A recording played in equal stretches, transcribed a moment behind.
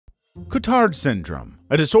Cotard syndrome,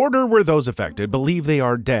 a disorder where those affected believe they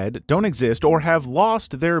are dead, don't exist, or have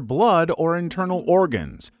lost their blood or internal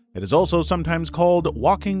organs. It is also sometimes called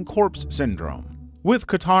walking corpse syndrome. With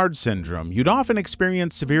Cotard syndrome, you'd often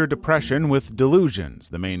experience severe depression with delusions.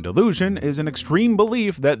 The main delusion is an extreme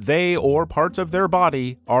belief that they or parts of their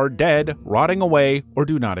body are dead, rotting away, or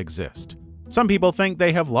do not exist. Some people think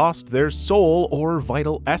they have lost their soul or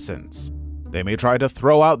vital essence. They may try to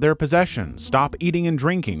throw out their possessions, stop eating and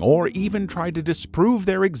drinking, or even try to disprove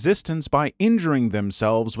their existence by injuring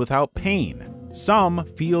themselves without pain. Some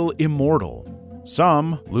feel immortal.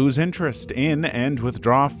 Some lose interest in and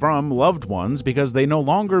withdraw from loved ones because they no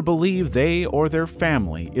longer believe they or their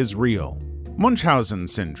family is real. Munchausen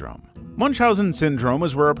syndrome. Munchausen syndrome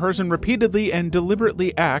is where a person repeatedly and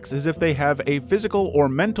deliberately acts as if they have a physical or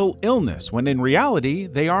mental illness when in reality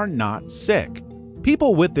they are not sick.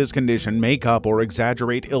 People with this condition make up or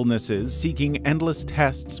exaggerate illnesses, seeking endless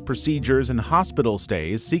tests, procedures, and hospital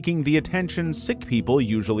stays, seeking the attention sick people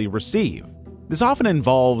usually receive. This often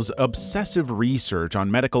involves obsessive research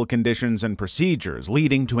on medical conditions and procedures,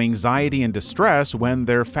 leading to anxiety and distress when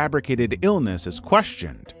their fabricated illness is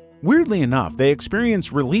questioned. Weirdly enough, they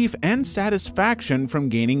experience relief and satisfaction from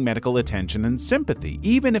gaining medical attention and sympathy,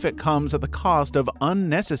 even if it comes at the cost of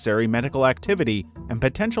unnecessary medical activity and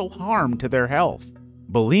potential harm to their health.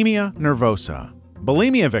 Bulimia nervosa.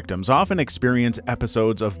 Bulimia victims often experience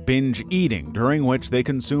episodes of binge eating, during which they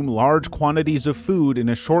consume large quantities of food in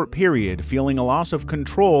a short period, feeling a loss of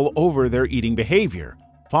control over their eating behavior.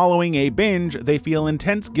 Following a binge, they feel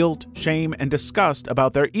intense guilt, shame, and disgust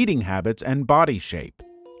about their eating habits and body shape.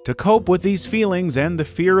 To cope with these feelings and the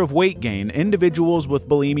fear of weight gain, individuals with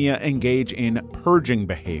bulimia engage in purging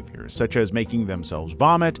behaviors, such as making themselves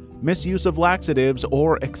vomit, misuse of laxatives,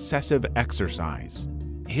 or excessive exercise.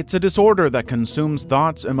 It's a disorder that consumes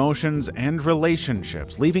thoughts, emotions, and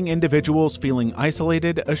relationships, leaving individuals feeling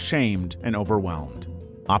isolated, ashamed, and overwhelmed.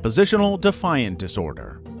 Oppositional defiant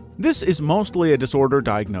disorder. This is mostly a disorder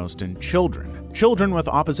diagnosed in children. Children with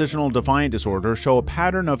oppositional defiant disorder show a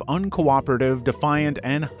pattern of uncooperative, defiant,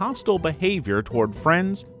 and hostile behavior toward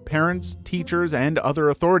friends, parents, teachers, and other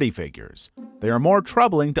authority figures. They are more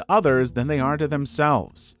troubling to others than they are to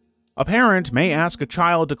themselves. A parent may ask a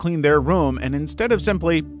child to clean their room, and instead of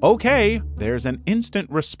simply, "Okay," there's an instant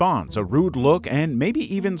response, a rude look, and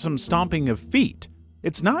maybe even some stomping of feet.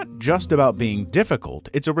 It's not just about being difficult,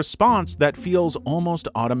 it's a response that feels almost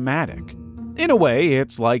automatic. In a way,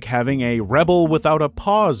 it's like having a rebel without a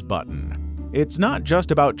pause button. It's not just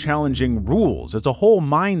about challenging rules, it's a whole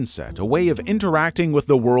mindset, a way of interacting with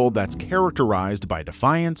the world that's characterized by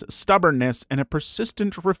defiance, stubbornness, and a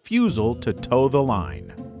persistent refusal to toe the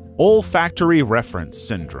line. Olfactory reference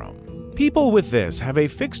syndrome. People with this have a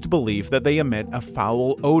fixed belief that they emit a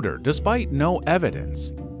foul odor, despite no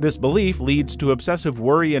evidence. This belief leads to obsessive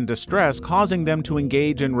worry and distress, causing them to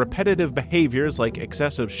engage in repetitive behaviors like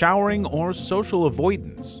excessive showering or social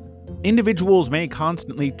avoidance. Individuals may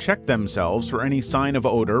constantly check themselves for any sign of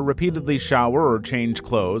odor, repeatedly shower or change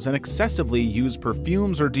clothes, and excessively use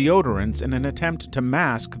perfumes or deodorants in an attempt to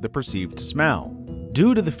mask the perceived smell.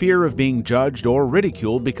 Due to the fear of being judged or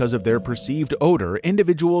ridiculed because of their perceived odor,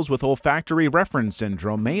 individuals with olfactory reference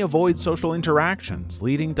syndrome may avoid social interactions,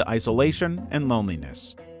 leading to isolation and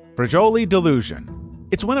loneliness. Frajoli delusion.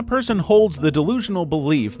 It's when a person holds the delusional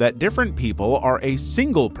belief that different people are a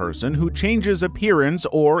single person who changes appearance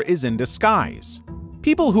or is in disguise.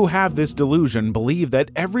 People who have this delusion believe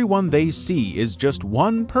that everyone they see is just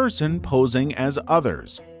one person posing as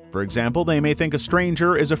others. For example, they may think a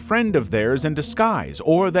stranger is a friend of theirs in disguise,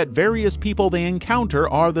 or that various people they encounter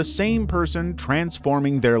are the same person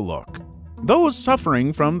transforming their look. Those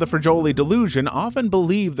suffering from the Frajoli delusion often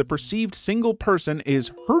believe the perceived single person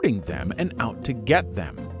is hurting them and out to get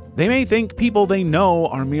them. They may think people they know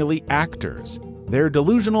are merely actors. Their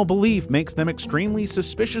delusional belief makes them extremely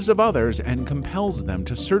suspicious of others and compels them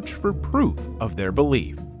to search for proof of their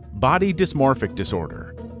belief. Body dysmorphic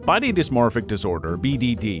disorder. Body dysmorphic disorder,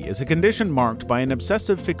 BDD, is a condition marked by an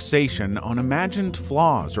obsessive fixation on imagined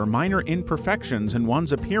flaws or minor imperfections in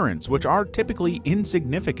one's appearance which are typically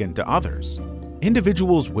insignificant to others.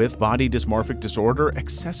 Individuals with body dysmorphic disorder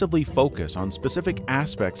excessively focus on specific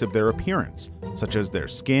aspects of their appearance, such as their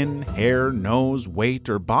skin, hair, nose, weight,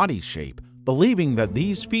 or body shape, believing that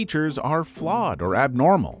these features are flawed or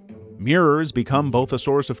abnormal. Mirrors become both a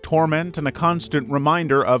source of torment and a constant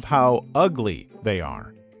reminder of how ugly they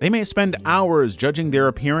are. They may spend hours judging their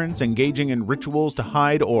appearance, engaging in rituals to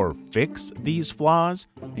hide or fix these flaws,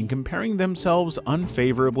 and comparing themselves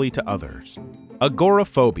unfavorably to others.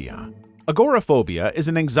 Agoraphobia. Agoraphobia is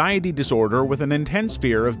an anxiety disorder with an intense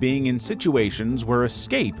fear of being in situations where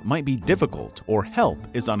escape might be difficult or help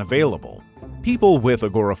is unavailable. People with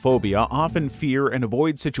agoraphobia often fear and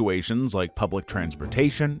avoid situations like public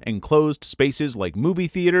transportation, enclosed spaces like movie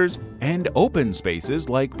theaters, and open spaces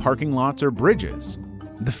like parking lots or bridges.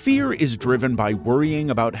 The fear is driven by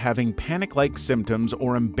worrying about having panic-like symptoms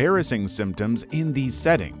or embarrassing symptoms in these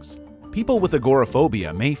settings. People with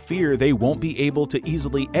agoraphobia may fear they won't be able to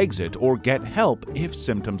easily exit or get help if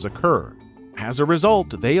symptoms occur. As a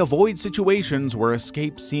result, they avoid situations where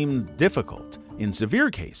escape seems difficult. In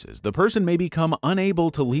severe cases, the person may become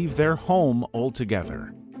unable to leave their home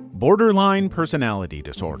altogether. Borderline personality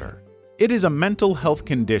disorder. It is a mental health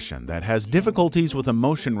condition that has difficulties with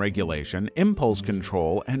emotion regulation, impulse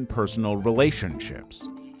control, and personal relationships.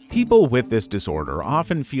 People with this disorder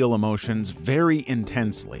often feel emotions very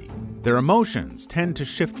intensely. Their emotions tend to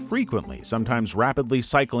shift frequently, sometimes rapidly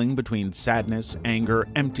cycling between sadness, anger,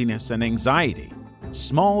 emptiness, and anxiety.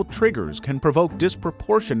 Small triggers can provoke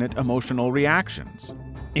disproportionate emotional reactions.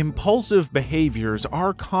 Impulsive behaviors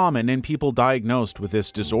are common in people diagnosed with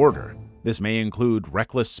this disorder. This may include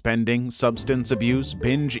reckless spending, substance abuse,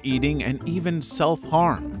 binge eating, and even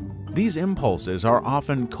self-harm. These impulses are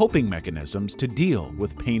often coping mechanisms to deal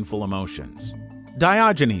with painful emotions.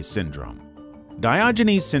 Diogenes syndrome.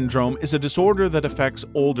 Diogenes syndrome is a disorder that affects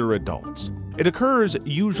older adults. It occurs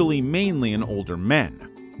usually mainly in older men.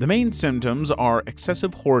 The main symptoms are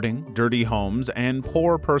excessive hoarding, dirty homes, and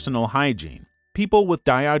poor personal hygiene. People with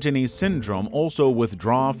Diogenes syndrome also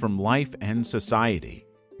withdraw from life and society.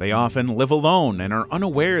 They often live alone and are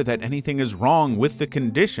unaware that anything is wrong with the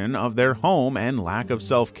condition of their home and lack of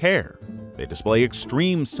self-care. They display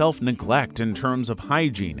extreme self-neglect in terms of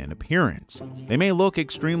hygiene and appearance. They may look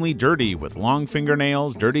extremely dirty with long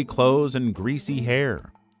fingernails, dirty clothes, and greasy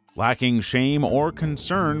hair. Lacking shame or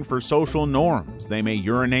concern for social norms, they may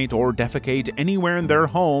urinate or defecate anywhere in their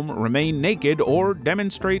home, remain naked, or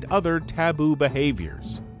demonstrate other taboo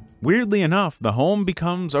behaviors. Weirdly enough, the home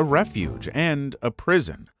becomes a refuge and a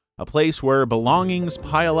prison, a place where belongings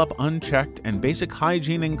pile up unchecked and basic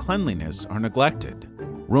hygiene and cleanliness are neglected.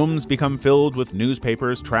 Rooms become filled with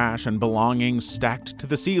newspapers, trash, and belongings stacked to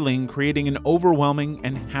the ceiling, creating an overwhelming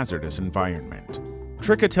and hazardous environment.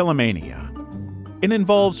 Trichotillomania. It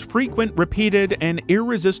involves frequent, repeated, and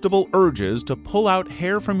irresistible urges to pull out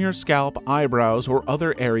hair from your scalp, eyebrows, or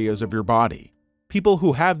other areas of your body. People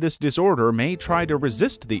who have this disorder may try to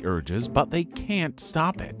resist the urges, but they can't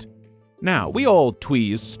stop it. Now, we all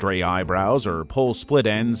tweeze stray eyebrows or pull split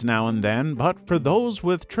ends now and then, but for those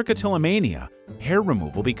with trichotillomania, hair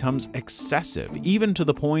removal becomes excessive, even to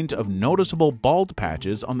the point of noticeable bald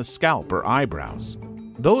patches on the scalp or eyebrows.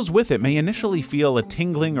 Those with it may initially feel a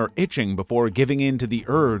tingling or itching before giving in to the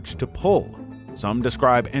urge to pull. Some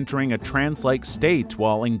describe entering a trance-like state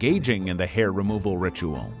while engaging in the hair removal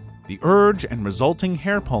ritual. The urge and resulting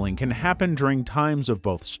hair pulling can happen during times of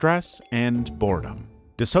both stress and boredom.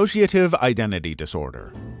 Dissociative identity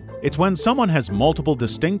disorder. It's when someone has multiple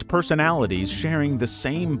distinct personalities sharing the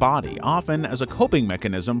same body, often as a coping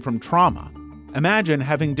mechanism from trauma. Imagine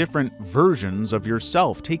having different versions of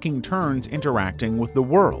yourself taking turns interacting with the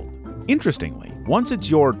world. Interestingly, once it's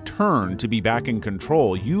your turn to be back in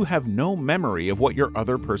control, you have no memory of what your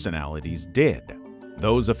other personalities did.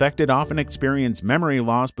 Those affected often experience memory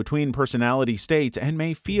loss between personality states and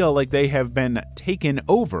may feel like they have been taken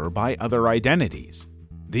over by other identities.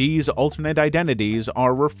 These alternate identities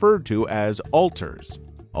are referred to as alters.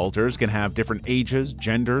 Alters can have different ages,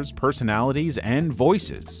 genders, personalities, and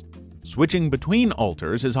voices. Switching between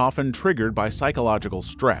alters is often triggered by psychological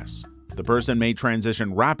stress. The person may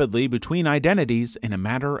transition rapidly between identities in a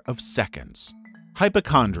matter of seconds.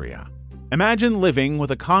 Hypochondria. Imagine living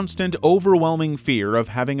with a constant, overwhelming fear of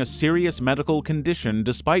having a serious medical condition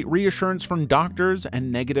despite reassurance from doctors and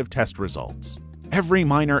negative test results. Every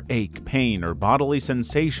minor ache, pain, or bodily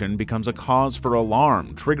sensation becomes a cause for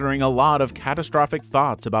alarm, triggering a lot of catastrophic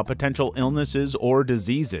thoughts about potential illnesses or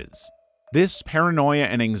diseases. This paranoia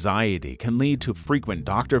and anxiety can lead to frequent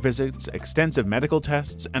doctor visits, extensive medical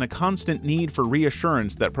tests, and a constant need for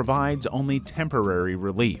reassurance that provides only temporary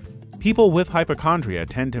relief. People with hypochondria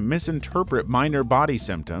tend to misinterpret minor body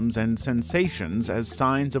symptoms and sensations as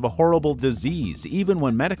signs of a horrible disease, even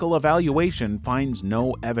when medical evaluation finds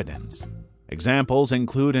no evidence. Examples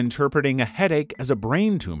include interpreting a headache as a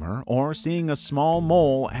brain tumor or seeing a small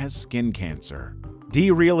mole as skin cancer.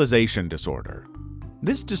 Derealization disorder.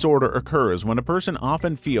 This disorder occurs when a person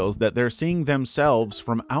often feels that they're seeing themselves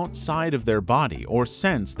from outside of their body or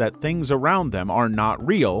sense that things around them are not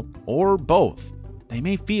real, or both. They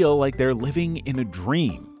may feel like they're living in a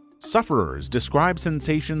dream. Sufferers describe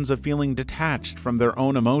sensations of feeling detached from their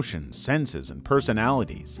own emotions, senses, and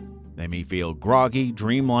personalities. They may feel groggy,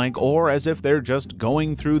 dreamlike, or as if they're just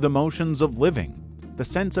going through the motions of living. The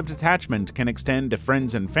sense of detachment can extend to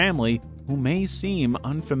friends and family who may seem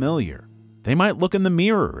unfamiliar. They might look in the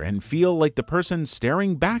mirror and feel like the person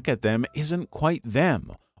staring back at them isn't quite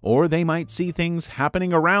them, or they might see things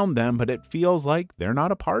happening around them, but it feels like they're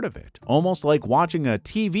not a part of it, almost like watching a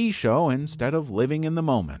TV show instead of living in the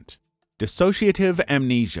moment. Dissociative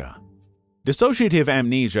amnesia. Dissociative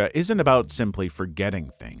amnesia isn't about simply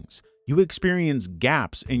forgetting things. You experience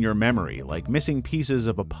gaps in your memory, like missing pieces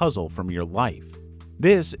of a puzzle from your life.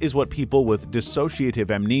 This is what people with dissociative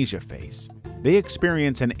amnesia face. They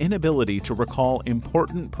experience an inability to recall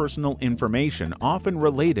important personal information often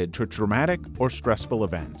related to traumatic or stressful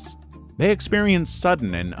events. They experience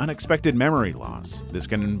sudden and unexpected memory loss. This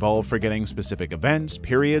can involve forgetting specific events,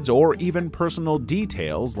 periods, or even personal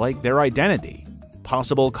details like their identity.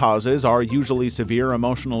 Possible causes are usually severe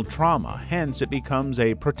emotional trauma, hence it becomes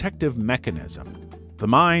a protective mechanism. The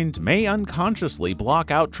mind may unconsciously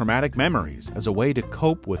block out traumatic memories as a way to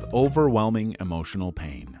cope with overwhelming emotional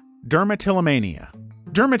pain. Dermatillomania.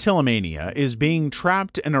 Dermatillomania is being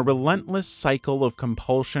trapped in a relentless cycle of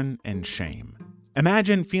compulsion and shame.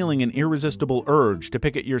 Imagine feeling an irresistible urge to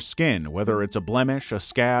pick at your skin, whether it's a blemish, a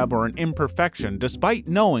scab, or an imperfection, despite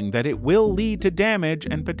knowing that it will lead to damage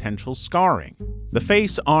and potential scarring. The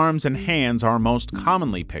face, arms, and hands are most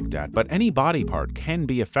commonly picked at, but any body part can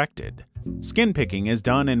be affected. Skin picking is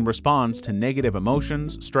done in response to negative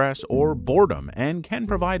emotions, stress, or boredom and can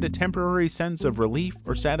provide a temporary sense of relief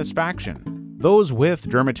or satisfaction. Those with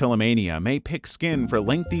dermatillomania may pick skin for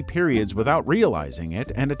lengthy periods without realizing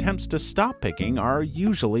it, and attempts to stop picking are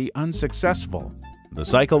usually unsuccessful. The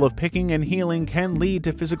cycle of picking and healing can lead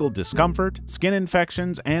to physical discomfort, skin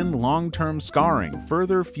infections, and long-term scarring,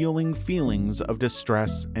 further fueling feelings of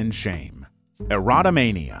distress and shame.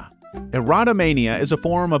 Erotomania. Erotomania is a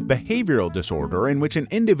form of behavioral disorder in which an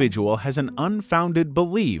individual has an unfounded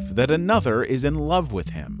belief that another is in love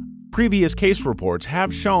with him. Previous case reports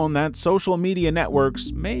have shown that social media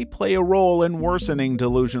networks may play a role in worsening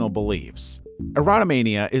delusional beliefs.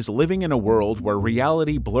 Erotomania is living in a world where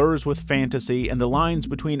reality blurs with fantasy and the lines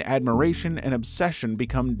between admiration and obsession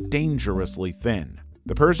become dangerously thin.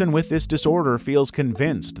 The person with this disorder feels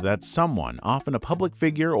convinced that someone, often a public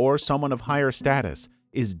figure or someone of higher status,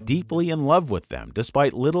 is deeply in love with them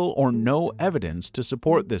despite little or no evidence to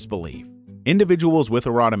support this belief. Individuals with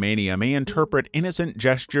erotomania may interpret innocent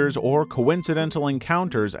gestures or coincidental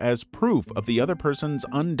encounters as proof of the other person's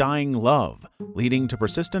undying love, leading to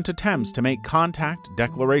persistent attempts to make contact,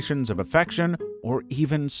 declarations of affection, or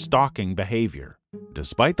even stalking behavior.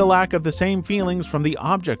 Despite the lack of the same feelings from the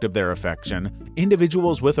object of their affection,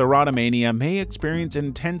 individuals with erotomania may experience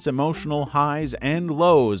intense emotional highs and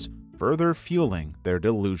lows, further fueling their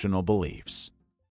delusional beliefs.